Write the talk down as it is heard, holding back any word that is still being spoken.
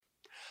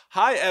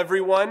Hi,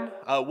 everyone.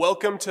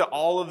 Welcome to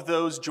all of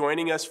those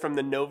joining us from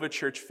the Nova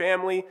Church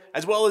family,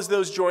 as well as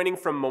those joining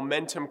from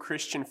Momentum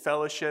Christian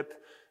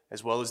Fellowship,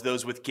 as well as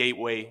those with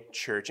Gateway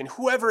Church, and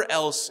whoever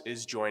else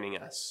is joining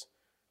us.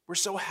 We're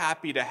so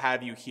happy to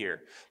have you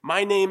here.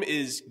 My name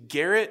is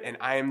Garrett, and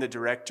I am the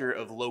Director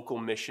of Local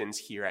Missions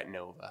here at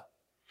Nova.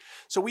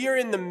 So we are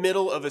in the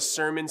middle of a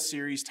sermon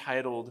series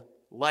titled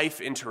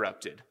Life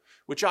Interrupted,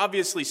 which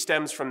obviously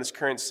stems from this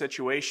current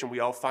situation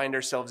we all find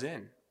ourselves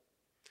in.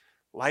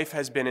 Life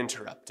has been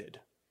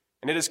interrupted,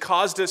 and it has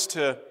caused us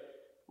to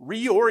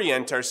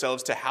reorient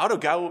ourselves to how to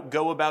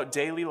go about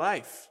daily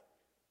life.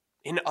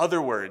 In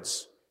other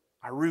words,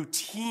 our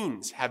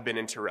routines have been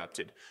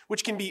interrupted,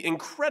 which can be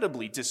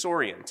incredibly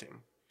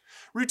disorienting.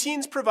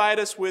 Routines provide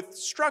us with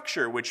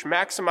structure, which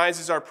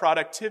maximizes our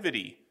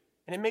productivity,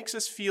 and it makes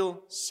us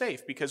feel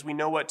safe because we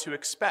know what to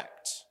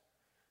expect.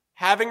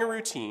 Having a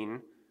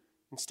routine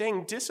and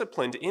staying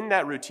disciplined in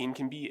that routine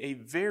can be a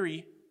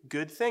very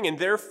good thing, and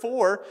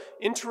therefore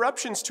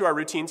interruptions to our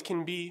routines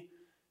can be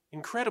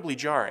incredibly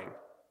jarring.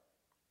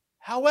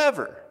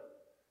 However,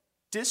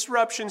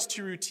 disruptions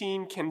to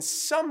routine can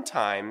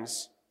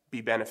sometimes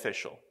be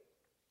beneficial.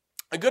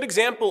 A good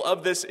example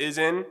of this is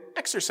in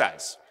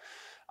exercise.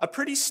 A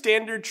pretty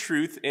standard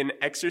truth in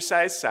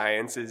exercise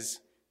science is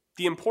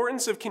the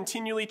importance of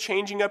continually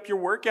changing up your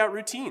workout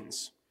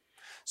routines.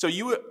 So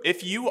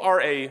if you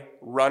are a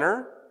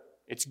runner,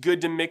 it's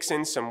good to mix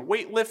in some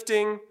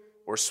weightlifting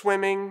or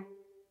swimming,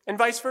 and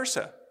vice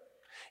versa.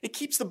 It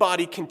keeps the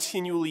body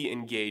continually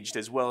engaged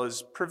as well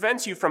as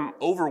prevents you from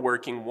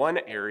overworking one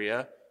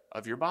area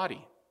of your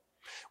body.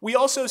 We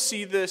also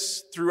see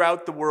this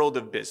throughout the world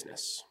of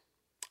business.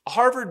 A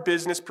Harvard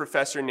business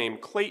professor named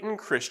Clayton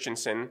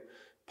Christensen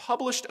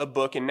published a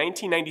book in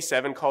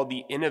 1997 called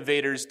The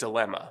Innovator's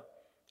Dilemma,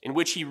 in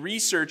which he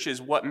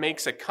researches what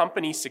makes a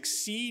company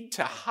succeed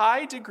to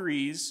high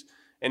degrees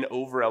and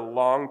over a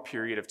long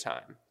period of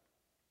time.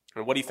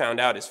 And what he found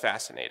out is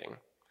fascinating.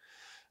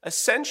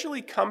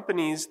 Essentially,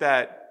 companies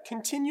that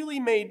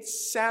continually made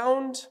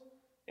sound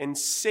and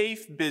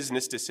safe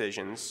business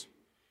decisions,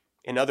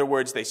 in other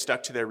words, they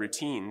stuck to their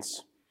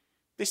routines,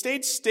 they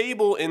stayed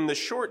stable in the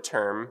short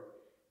term,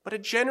 but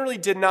it generally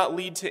did not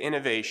lead to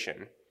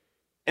innovation.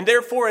 And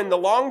therefore, in the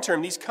long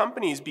term, these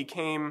companies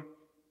became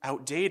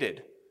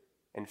outdated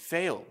and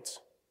failed.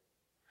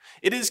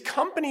 It is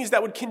companies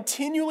that would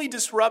continually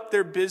disrupt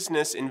their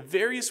business in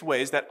various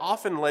ways that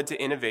often led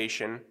to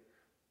innovation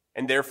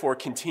and therefore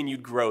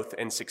continued growth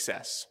and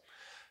success.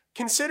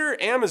 Consider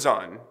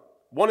Amazon,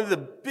 one of the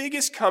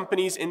biggest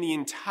companies in the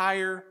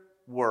entire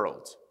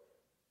world.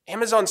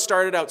 Amazon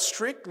started out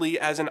strictly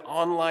as an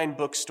online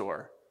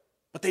bookstore,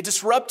 but they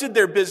disrupted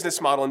their business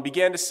model and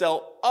began to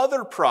sell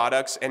other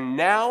products, and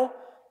now,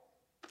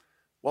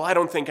 well, I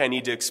don't think I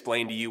need to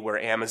explain to you where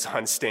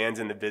Amazon stands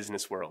in the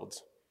business world.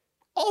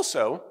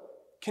 Also,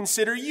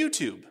 consider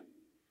YouTube.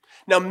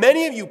 Now,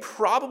 many of you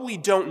probably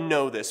don't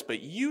know this,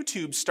 but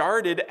YouTube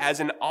started as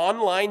an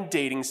online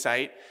dating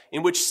site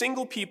in which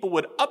single people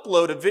would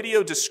upload a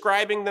video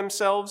describing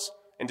themselves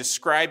and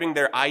describing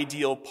their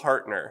ideal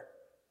partner.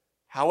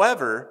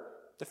 However,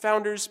 the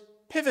founders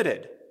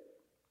pivoted,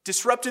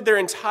 disrupted their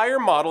entire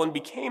model, and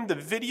became the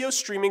video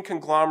streaming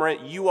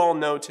conglomerate you all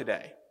know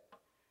today.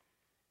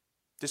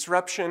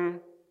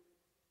 Disruption,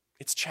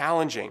 it's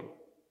challenging,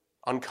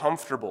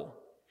 uncomfortable,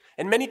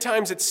 and many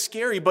times it's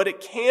scary, but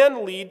it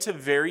can lead to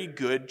very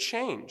good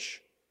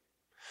change.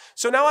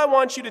 So now I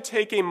want you to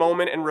take a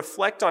moment and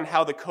reflect on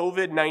how the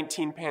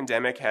COVID-19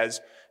 pandemic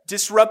has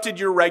disrupted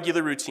your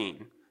regular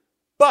routine.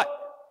 But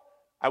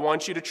I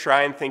want you to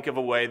try and think of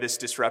a way this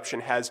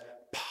disruption has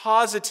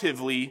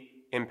positively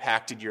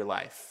impacted your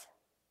life.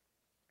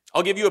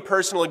 I'll give you a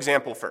personal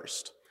example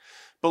first.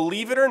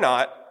 Believe it or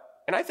not,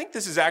 and I think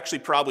this is actually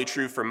probably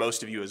true for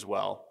most of you as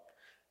well,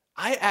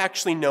 I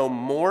actually know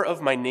more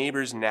of my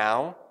neighbors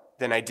now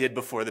than I did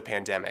before the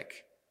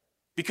pandemic.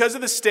 Because of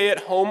the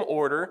stay-at-home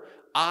order,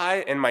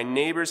 I and my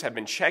neighbors have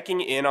been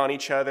checking in on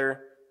each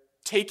other,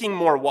 taking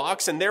more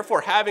walks, and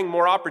therefore having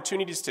more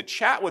opportunities to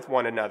chat with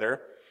one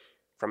another,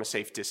 from a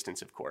safe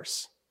distance, of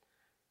course.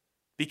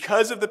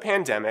 Because of the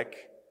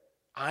pandemic,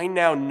 I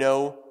now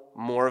know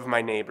more of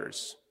my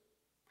neighbors,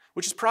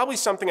 which is probably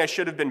something I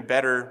should have been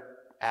better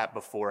at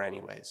before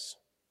anyways.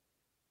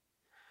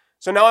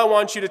 So now I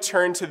want you to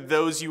turn to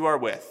those you are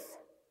with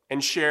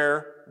and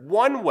share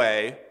one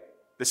way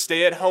the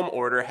stay-at-home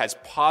order has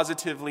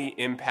positively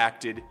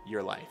impacted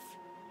your life.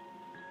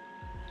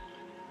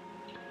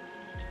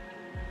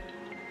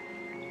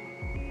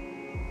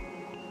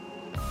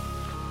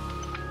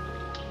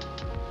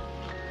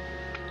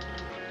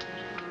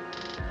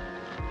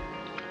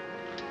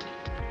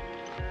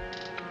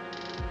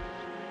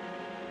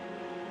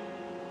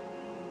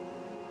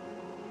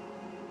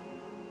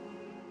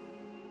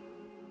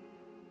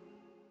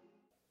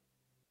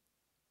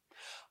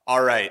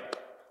 All right.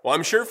 Well,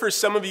 I'm sure for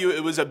some of you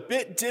it was a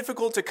bit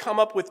difficult to come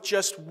up with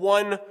just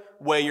one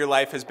way your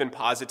life has been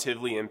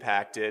positively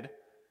impacted,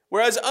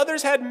 whereas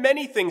others had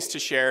many things to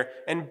share,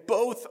 and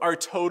both are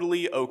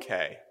totally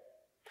okay.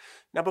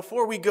 Now,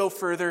 before we go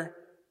further,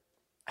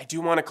 I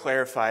do want to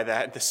clarify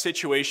that the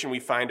situation we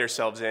find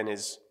ourselves in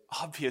is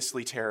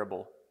obviously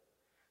terrible.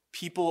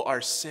 People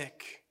are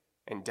sick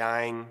and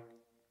dying.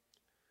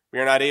 We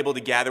are not able to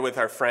gather with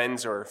our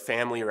friends or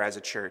family or as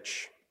a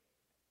church.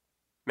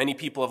 Many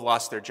people have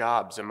lost their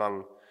jobs,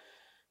 among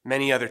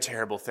many other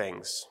terrible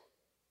things.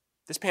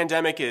 This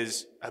pandemic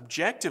is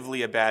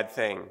objectively a bad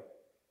thing,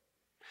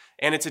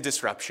 and it's a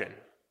disruption.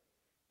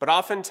 But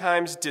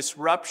oftentimes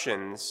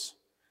disruptions,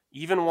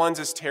 even ones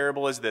as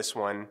terrible as this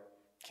one,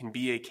 can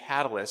be a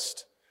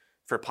catalyst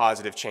for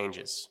positive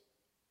changes.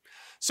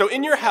 So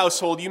in your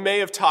household, you may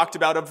have talked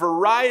about a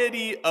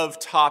variety of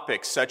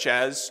topics such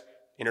as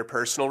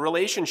interpersonal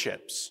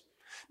relationships.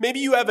 Maybe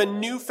you have a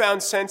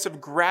newfound sense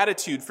of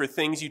gratitude for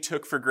things you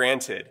took for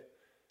granted.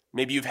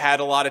 Maybe you've had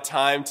a lot of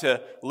time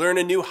to learn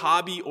a new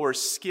hobby or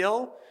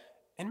skill,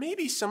 and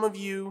maybe some of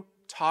you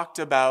talked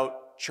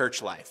about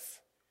church life.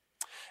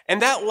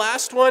 And that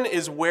last one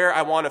is where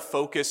I want to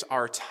focus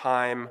our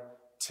time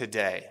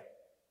today.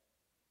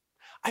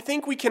 I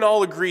think we can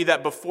all agree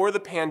that before the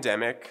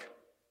pandemic,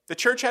 the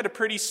church had a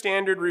pretty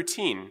standard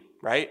routine,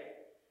 right?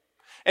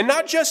 And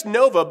not just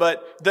Nova,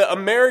 but the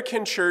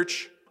American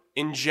church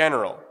in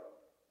general.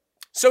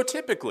 So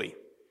typically,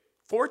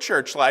 for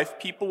church life,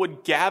 people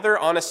would gather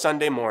on a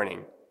Sunday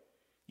morning.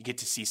 You get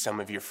to see some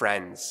of your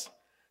friends,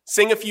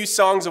 sing a few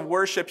songs of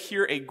worship,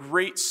 hear a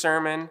great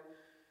sermon,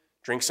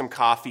 drink some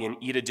coffee and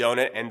eat a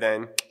donut, and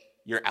then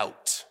you're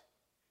out.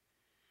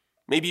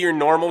 Maybe your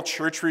normal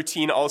church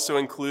routine also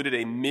included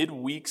a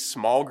midweek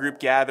small group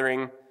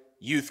gathering,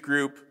 youth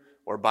group,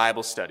 or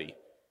Bible study,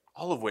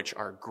 all of which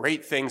are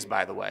great things,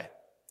 by the way.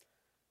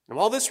 And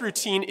while this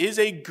routine is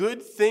a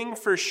good thing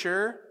for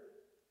sure,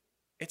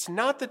 it's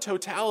not the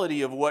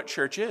totality of what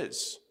church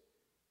is,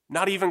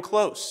 not even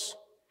close.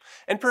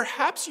 And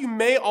perhaps you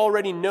may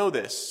already know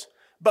this,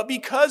 but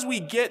because we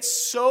get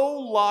so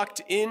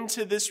locked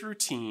into this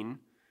routine,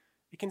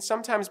 it can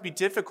sometimes be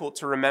difficult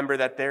to remember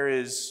that there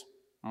is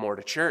more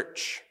to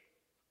church.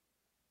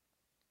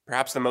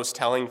 Perhaps the most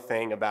telling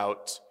thing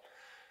about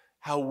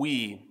how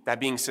we, that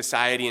being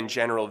society in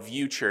general,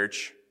 view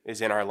church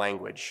is in our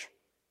language.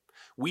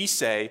 We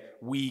say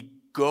we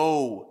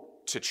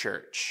go to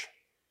church.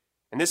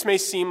 And this may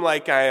seem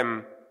like I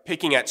am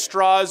picking at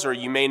straws, or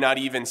you may not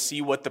even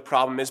see what the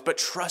problem is, but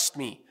trust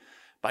me,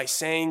 by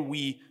saying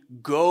we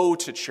go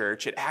to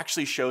church, it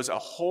actually shows a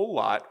whole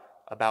lot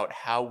about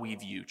how we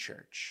view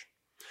church.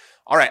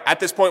 All right, at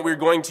this point, we're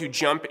going to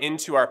jump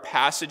into our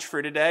passage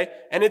for today,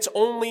 and it's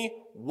only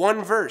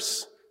one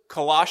verse,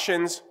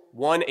 Colossians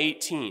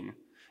 1:18.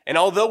 And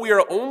although we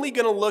are only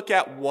going to look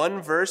at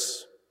one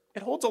verse,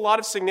 it holds a lot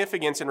of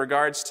significance in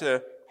regards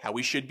to how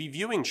we should be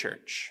viewing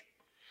church.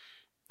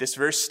 This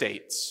verse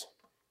states,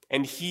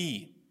 "And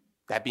he,"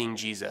 that being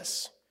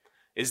Jesus,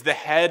 "is the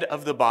head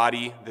of the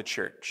body, the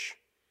church.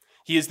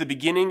 He is the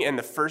beginning and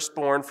the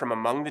firstborn from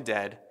among the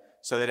dead,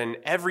 so that in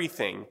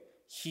everything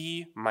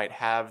he might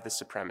have the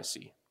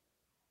supremacy."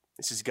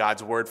 This is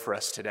God's word for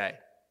us today.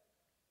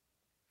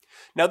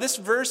 Now, this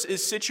verse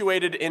is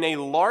situated in a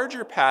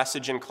larger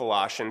passage in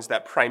Colossians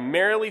that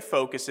primarily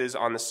focuses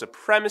on the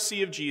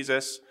supremacy of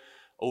Jesus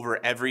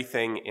over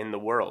everything in the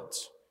world.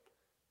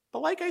 But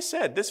like I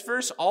said, this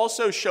verse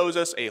also shows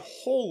us a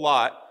whole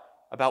lot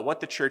about what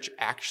the church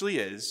actually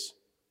is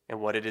and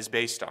what it is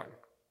based on.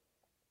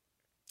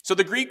 So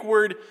the Greek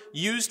word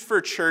used for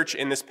church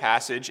in this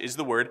passage is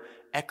the word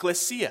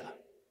ekklesia.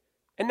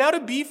 And now, to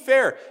be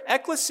fair,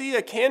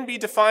 ekklesia can be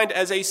defined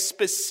as a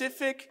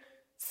specific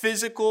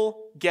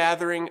physical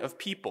gathering of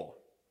people.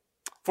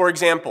 For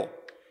example,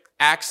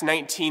 Acts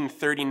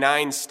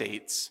 19:39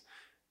 states,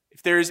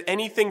 "If there is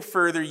anything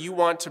further you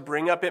want to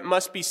bring up, it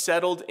must be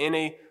settled in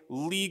a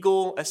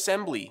legal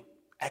assembly,"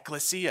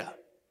 ekklesia.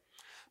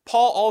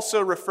 Paul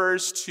also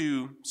refers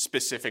to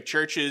specific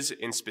churches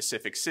in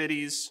specific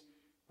cities,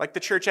 like the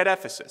church at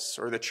Ephesus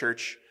or the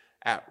church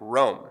at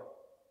Rome.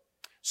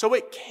 So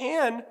it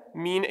can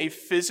mean a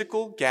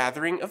physical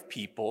gathering of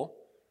people,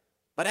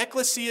 but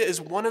ekklesia is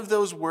one of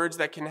those words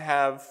that can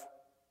have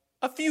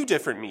a few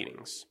different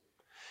meanings.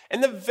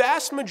 And the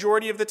vast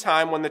majority of the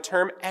time when the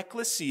term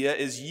ekklesia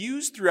is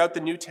used throughout the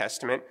New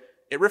Testament,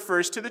 it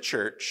refers to the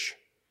church,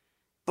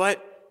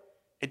 but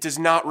it does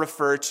not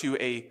refer to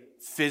a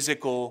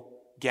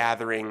physical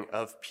gathering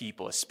of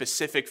people, a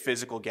specific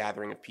physical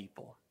gathering of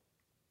people.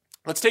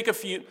 Let's take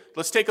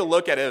a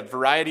look at a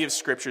variety of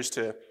scriptures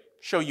to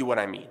show you what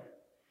I mean.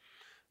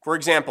 For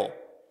example,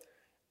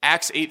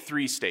 Acts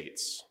 8:3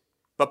 states,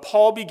 "But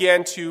Paul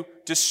began to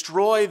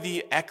destroy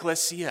the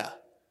ekklesia.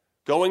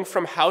 Going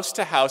from house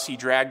to house, he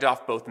dragged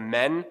off both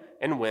men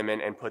and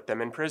women and put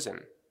them in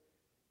prison."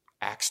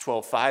 Acts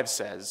 12:5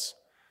 says,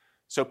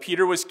 "So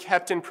Peter was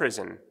kept in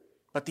prison,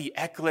 but the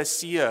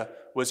ekklesia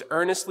was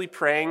earnestly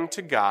praying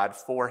to God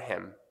for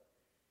him."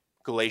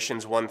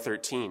 Galatians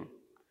 1:13,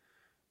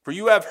 "For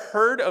you have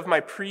heard of my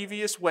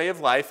previous way of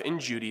life in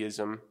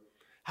Judaism,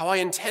 how I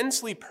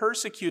intensely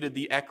persecuted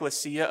the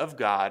ekklesia of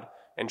God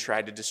and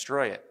tried to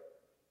destroy it."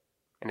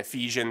 And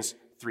Ephesians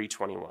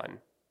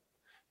 3:21,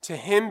 "To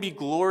him be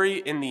glory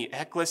in the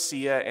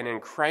ekklesia and in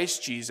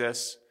Christ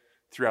Jesus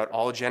throughout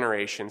all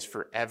generations,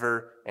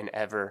 forever and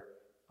ever.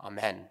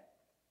 Amen.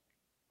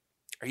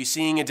 Are you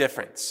seeing a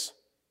difference?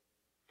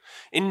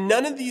 In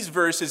none of these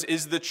verses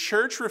is the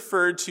church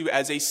referred to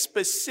as a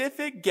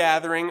specific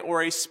gathering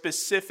or a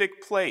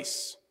specific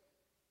place.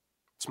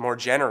 It's more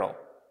general.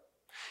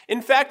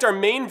 In fact, our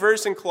main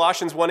verse in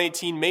Colossians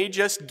 1:18 may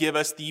just give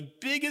us the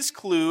biggest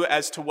clue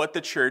as to what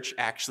the church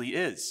actually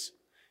is.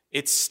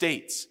 It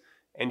states,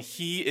 "And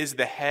he is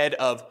the head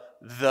of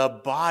the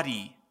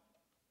body,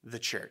 the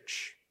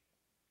church."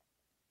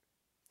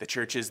 The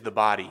church is the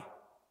body.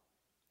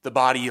 The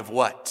body of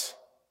what?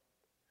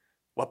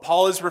 What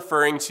Paul is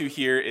referring to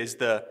here is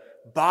the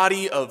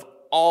body of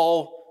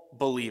all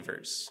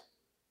believers.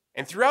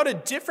 And throughout a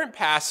different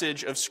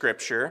passage of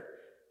Scripture,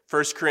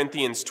 1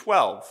 Corinthians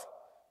 12,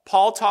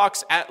 Paul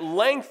talks at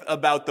length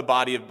about the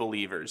body of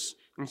believers.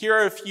 And here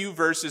are a few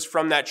verses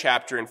from that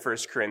chapter in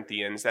 1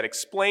 Corinthians that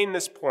explain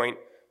this point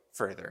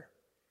further.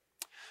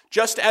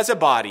 "Just as a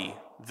body,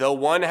 though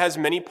one has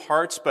many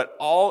parts, but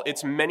all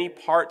its many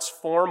parts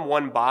form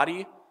one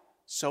body,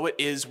 so it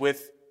is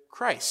with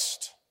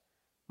Christ.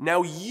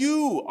 Now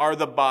you are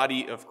the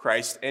body of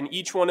Christ, and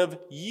each one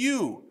of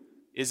you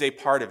is a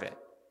part of it."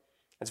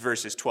 That's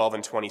verses 12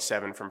 and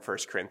 27 from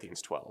 1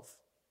 Corinthians 12.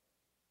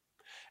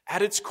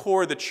 At its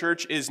core, the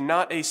church is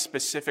not a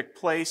specific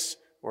place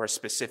or a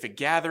specific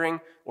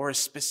gathering or a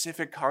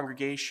specific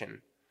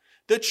congregation.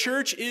 The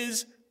church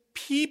is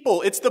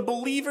people. It's the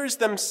believers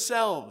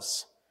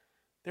themselves.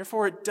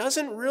 Therefore, it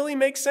doesn't really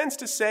make sense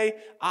to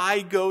say,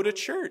 "I go to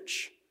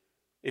church."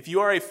 If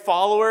you are a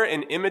follower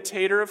and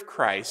imitator of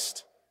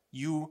Christ,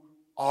 you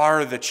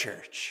are the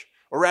church,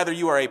 or rather,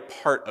 you are a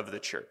part of the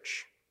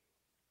church.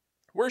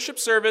 Worship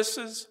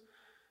services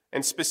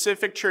and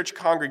specific church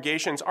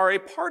congregations are a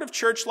part of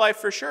church life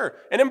for sure,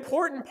 an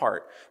important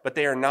part, but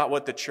they are not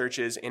what the church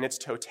is in its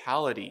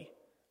totality,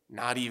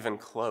 not even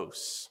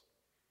close.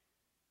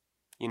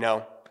 You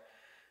know,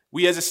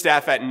 we as a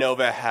staff at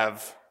Nova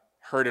have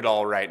heard it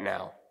all right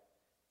now.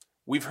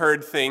 We've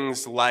heard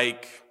things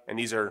like, and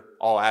these are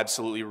all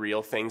absolutely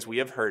real things we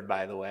have heard,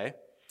 by the way,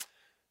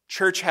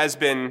 church has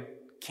been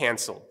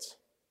canceled.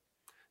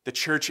 The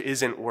church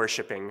isn't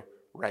worshiping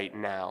right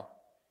now.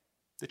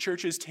 The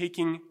church is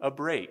taking a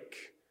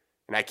break.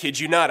 And I kid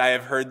you not, I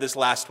have heard this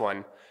last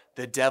one.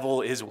 The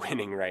devil is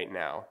winning right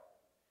now.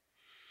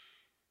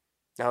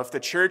 Now, if the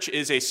church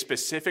is a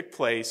specific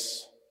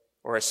place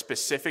or a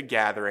specific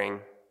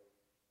gathering,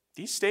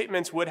 these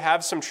statements would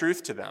have some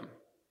truth to them.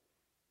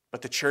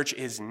 But the church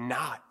is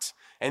not.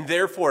 And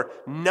therefore,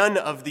 none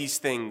of these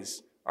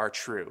things are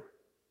true.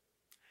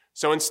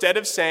 So instead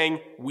of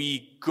saying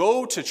we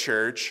go to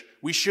church,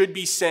 we should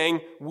be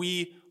saying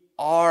we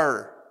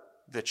are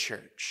the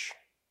church.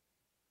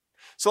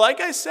 So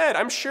like I said,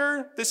 I'm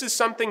sure this is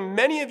something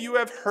many of you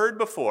have heard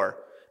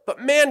before, but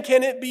man,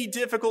 can it be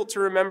difficult to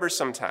remember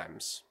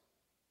sometimes.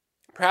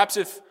 Perhaps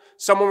if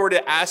someone were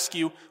to ask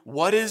you,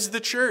 what is the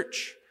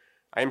church?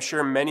 I am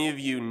sure many of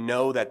you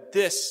know that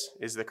this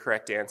is the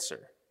correct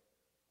answer.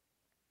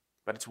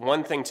 But it's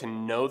one thing to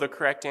know the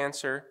correct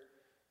answer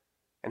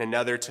and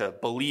another to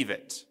believe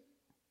it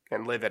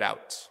and live it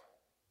out.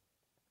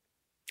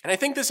 And I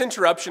think this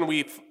interruption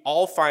we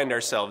all find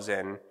ourselves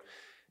in,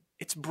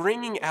 it's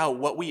bringing out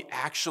what we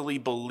actually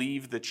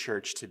believe the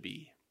church to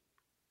be.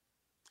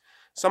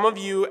 Some of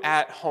you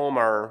at home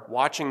are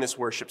watching this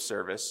worship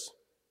service,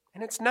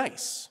 and it's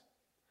nice.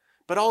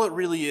 But all it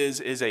really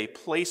is a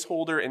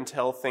placeholder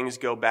until things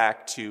go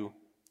back to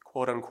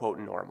quote-unquote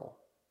normal.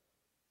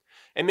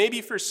 And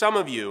maybe for some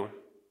of you,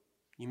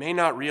 you may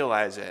not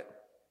realize it,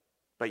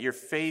 but your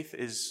faith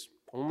is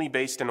only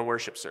based in a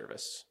worship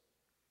service.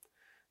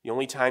 The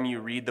only time you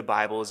read the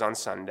Bible is on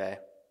Sunday.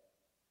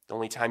 The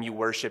only time you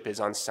worship is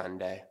on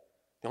Sunday.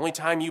 The only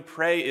time you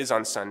pray is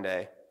on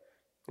Sunday,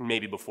 and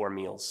maybe before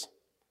meals.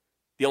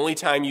 The only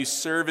time you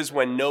serve is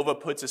when Nova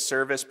puts a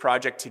service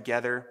project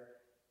together,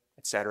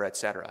 etc.,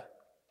 etc.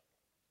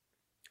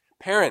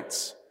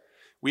 Parents,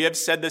 we have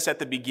said this at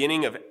the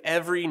beginning of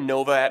every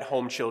Nova at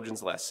Home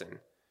children's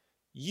lesson.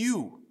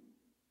 You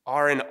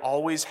are and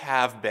always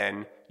have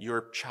been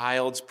your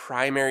child's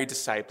primary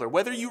discipler,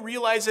 whether you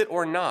realize it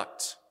or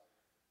not.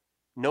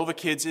 Nova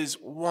Kids is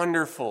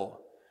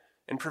wonderful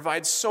and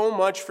provides so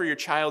much for your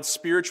child's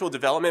spiritual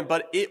development,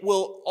 but it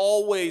will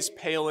always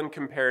pale in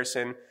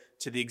comparison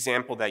to the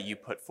example that you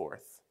put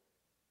forth.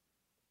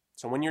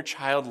 So when your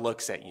child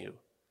looks at you,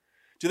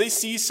 do they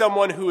see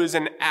someone who is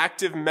an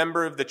active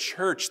member of the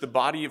church, the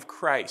body of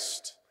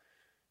Christ,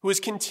 who is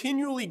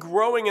continually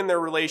growing in their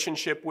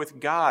relationship with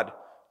God,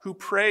 who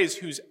prays,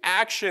 whose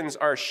actions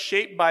are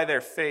shaped by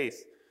their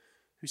faith,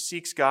 who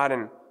seeks God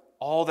in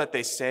all that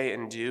they say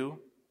and do?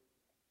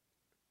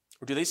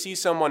 Or do they see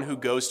someone who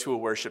goes to a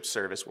worship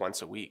service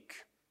once a week?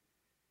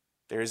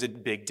 There is a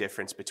big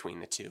difference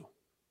between the two.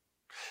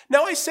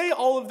 Now, I say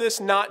all of this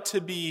not to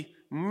be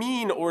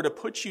mean or to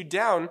put you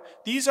down.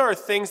 These are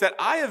things that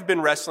I have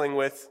been wrestling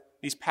with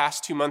these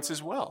past 2 months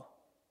as well.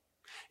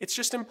 It's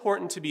just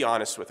important to be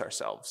honest with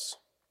ourselves.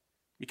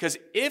 Because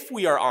if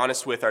we are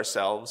honest with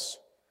ourselves,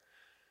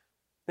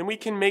 then we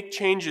can make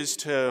changes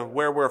to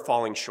where we're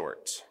falling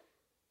short.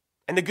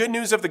 And the good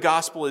news of the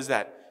gospel is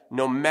that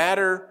no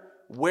matter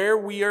where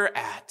we are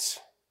at,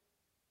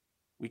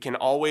 we can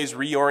always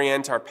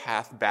reorient our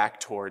path back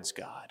towards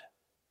God.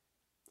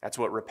 That's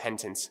what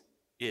repentance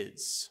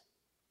is.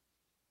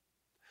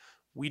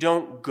 We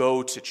don't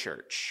go to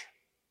church.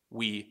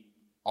 We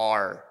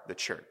are the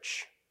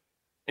church.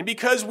 And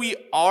because we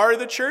are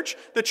the church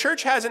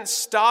hasn't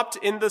stopped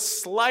in the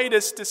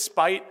slightest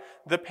despite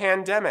the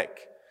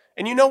pandemic.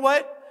 And you know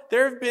what?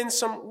 There have been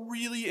some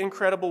really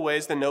incredible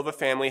ways the Nova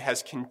family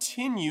has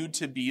continued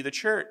to be the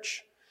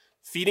church.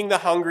 Feeding the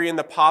hungry and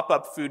the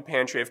pop-up food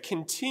pantry have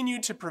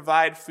continued to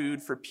provide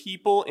food for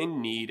people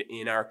in need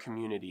in our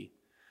community.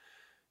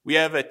 We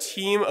have a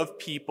team of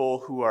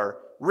people who are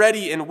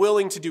ready and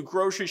willing to do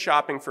grocery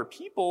shopping for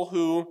people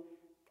who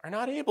are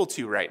not able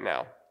to right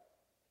now.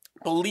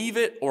 Believe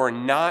it or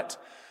not,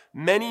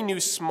 many new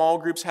small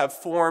groups have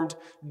formed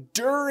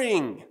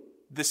during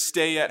the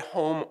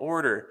stay-at-home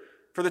order.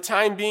 For the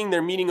time being,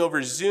 they're meeting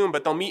over Zoom,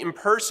 but they'll meet in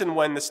person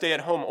when the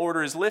stay-at-home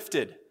order is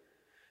lifted.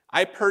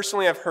 I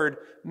personally have heard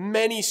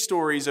many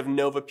stories of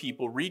Nova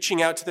people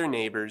reaching out to their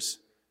neighbors,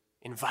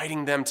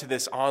 inviting them to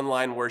this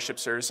online worship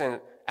service, and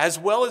as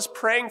well as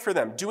praying for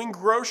them, doing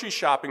grocery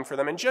shopping for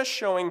them, and just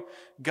showing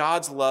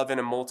God's love in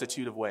a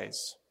multitude of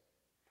ways.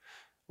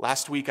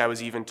 Last week, I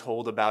was even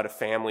told about a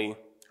family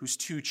whose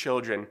 2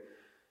 children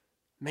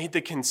made the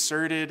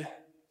concerted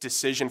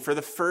decision for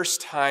the first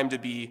time to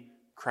be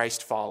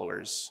Christ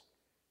followers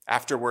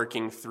after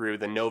working through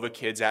the Nova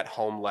Kids at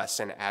Home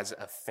lesson as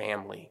a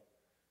family.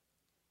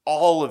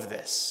 All of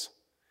this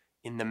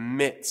in the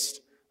midst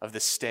of the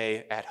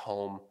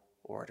stay-at-home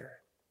order.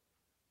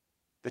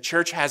 The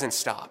church hasn't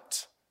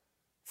stopped.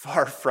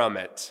 Far from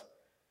it.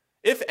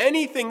 If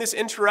anything, this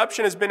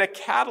interruption has been a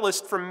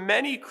catalyst for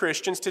many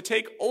Christians to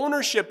take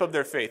ownership of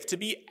their faith, to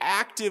be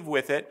active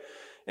with it,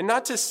 and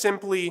not to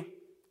simply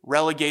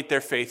relegate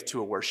their faith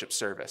to a worship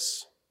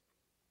service.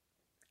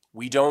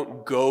 We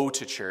don't go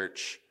to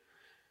church.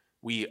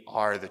 We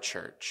are the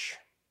church.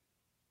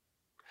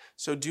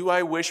 So do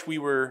I wish we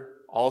were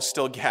all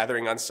still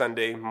gathering on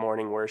Sunday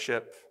morning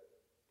worship?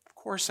 Of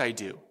course I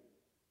do.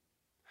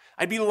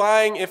 I'd be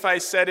lying if I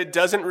said it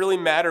doesn't really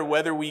matter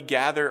whether we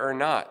gather or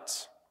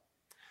not.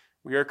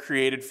 We are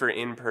created for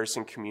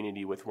in-person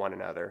community with one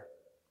another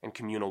and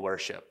communal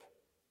worship.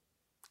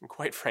 And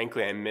quite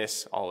frankly, I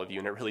miss all of you,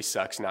 and it really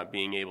sucks not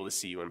being able to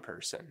see you in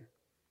person.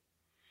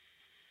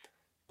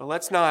 But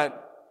let's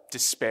not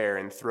despair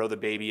and throw the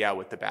baby out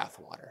with the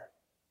bathwater.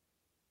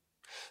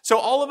 So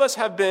all of us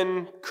have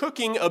been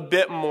cooking a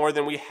bit more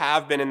than we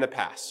have been in the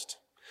past.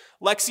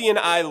 Lexi and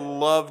I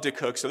love to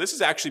cook, so this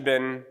has actually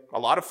been a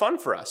lot of fun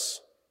for us.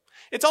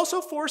 It's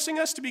also forcing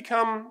us to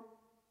become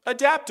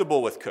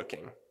adaptable with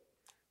cooking.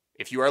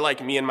 If you are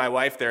like me and my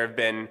wife, there have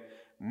been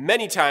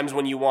many times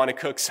when you want to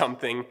cook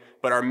something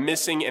but are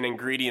missing an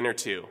ingredient or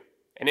two.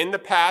 And in the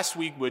past,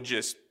 we would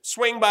just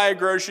swing by a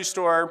grocery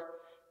store,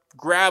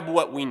 grab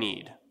what we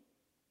need.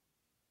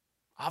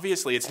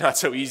 Obviously, it's not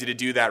so easy to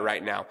do that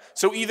right now.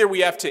 So either we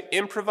have to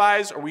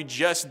improvise or we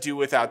just do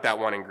without that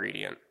one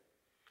ingredient.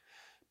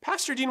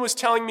 Pastor Dean was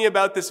telling me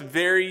about this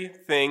very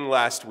thing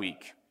last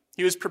week.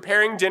 He was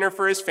preparing dinner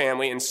for his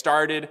family and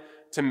started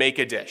to make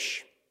a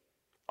dish.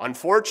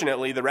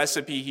 Unfortunately, the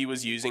recipe he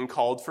was using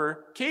called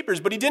for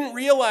capers, but he didn't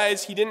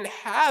realize he didn't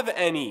have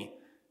any.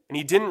 And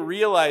he didn't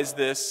realize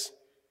this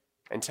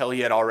until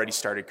he had already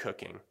started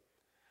cooking.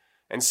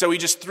 And so he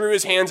just threw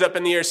his hands up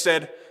in the air,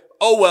 said,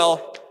 "Oh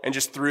well," and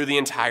just threw the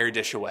entire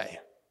dish away.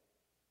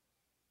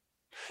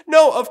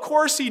 No, of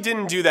course he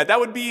didn't do that. That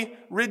would be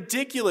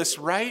ridiculous,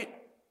 right?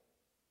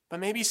 But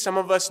maybe some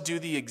of us do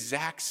the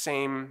exact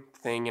same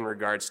thing in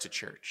regards to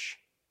church.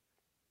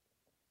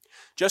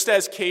 Just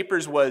as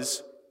capers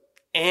was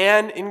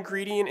an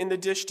ingredient in the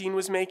dish Dean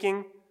was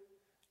making,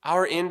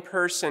 our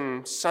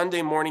in-person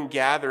Sunday morning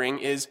gathering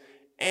is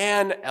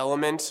an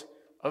element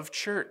of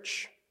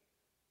church.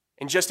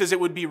 And just as it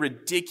would be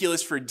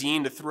ridiculous for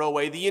Dean to throw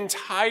away the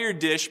entire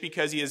dish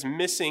because he is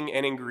missing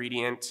an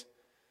ingredient,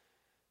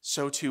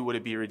 so too would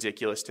it be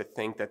ridiculous to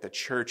think that the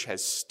church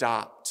has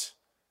stopped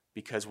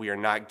because we are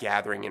not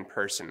gathering in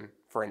person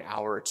for an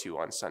hour or two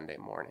on Sunday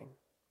morning.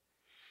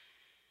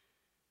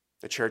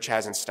 The church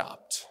hasn't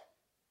stopped.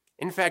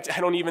 In fact, I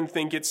don't even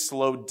think it's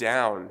slowed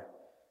down.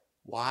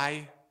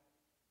 Why?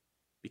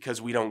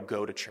 Because we don't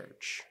go to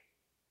church.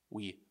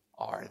 We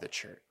are the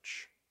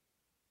church.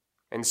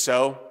 And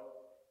so,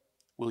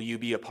 will you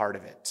be a part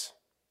of it?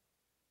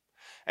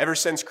 Ever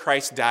since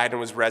Christ died and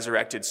was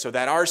resurrected so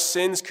that our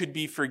sins could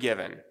be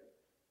forgiven,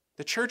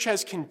 the church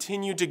has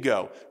continued to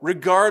go,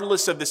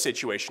 regardless of the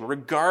situation,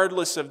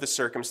 regardless of the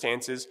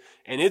circumstances,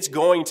 and it's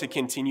going to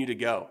continue to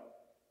go.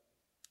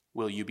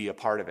 Will you be a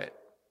part of it?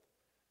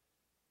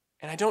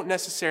 And I don't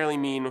necessarily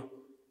mean,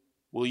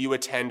 will you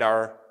attend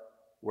our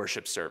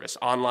worship service,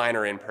 online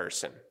or in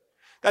person?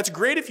 That's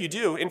great if you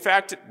do. In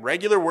fact,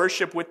 regular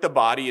worship with the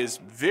body is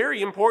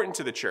very important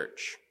to the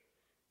church.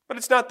 But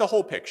it's not the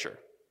whole picture.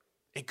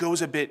 It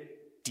goes a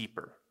bit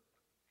deeper.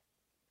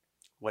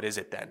 What is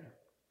it then?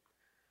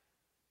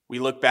 we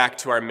look back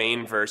to our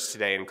main verse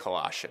today in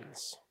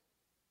Colossians.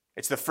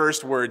 It's the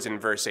first words in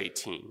verse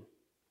 18.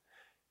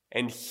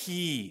 And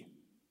he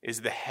is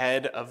the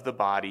head of the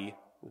body,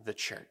 the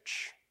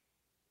church.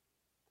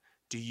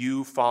 Do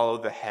you follow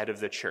the head of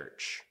the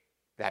church,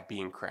 that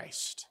being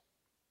Christ?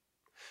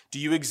 Do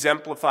you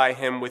exemplify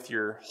him with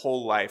your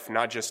whole life,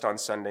 not just on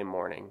Sunday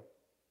morning?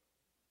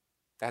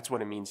 That's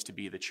what it means to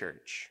be the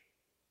church.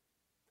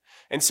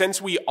 And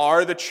since we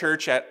are the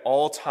church at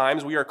all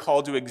times, we are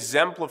called to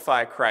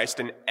exemplify Christ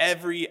in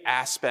every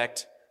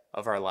aspect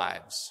of our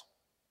lives,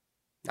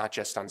 not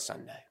just on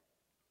Sunday.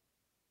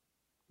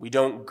 We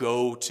don't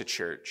go to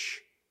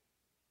church.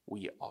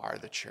 We are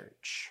the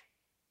church.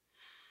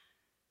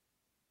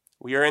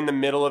 We are in the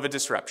middle of a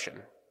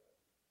disruption,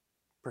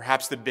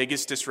 perhaps the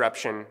biggest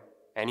disruption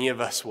any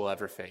of us will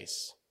ever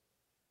face.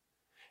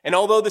 And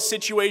although the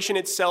situation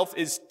itself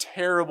is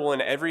terrible in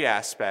every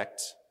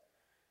aspect,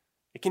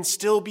 it can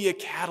still be a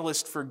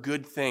catalyst for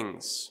good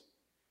things.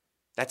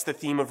 That's the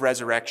theme of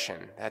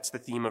resurrection. That's the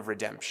theme of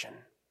redemption.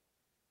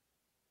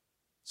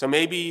 So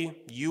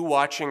maybe you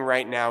watching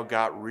right now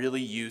got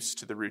really used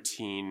to the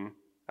routine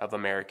of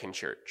American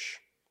church.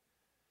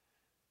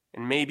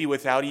 And maybe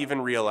without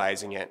even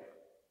realizing it,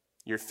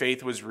 your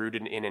faith was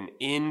rooted in an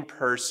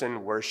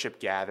in-person worship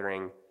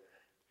gathering,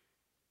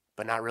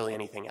 but not really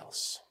anything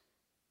else.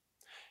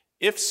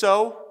 If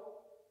so,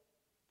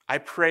 I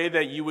pray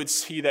that you would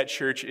see that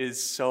church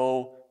is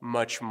so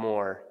much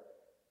more.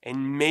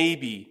 And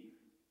maybe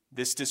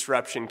this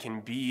disruption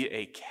can be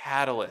a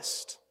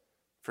catalyst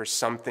for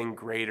something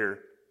greater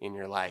in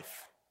your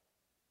life.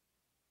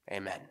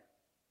 Amen.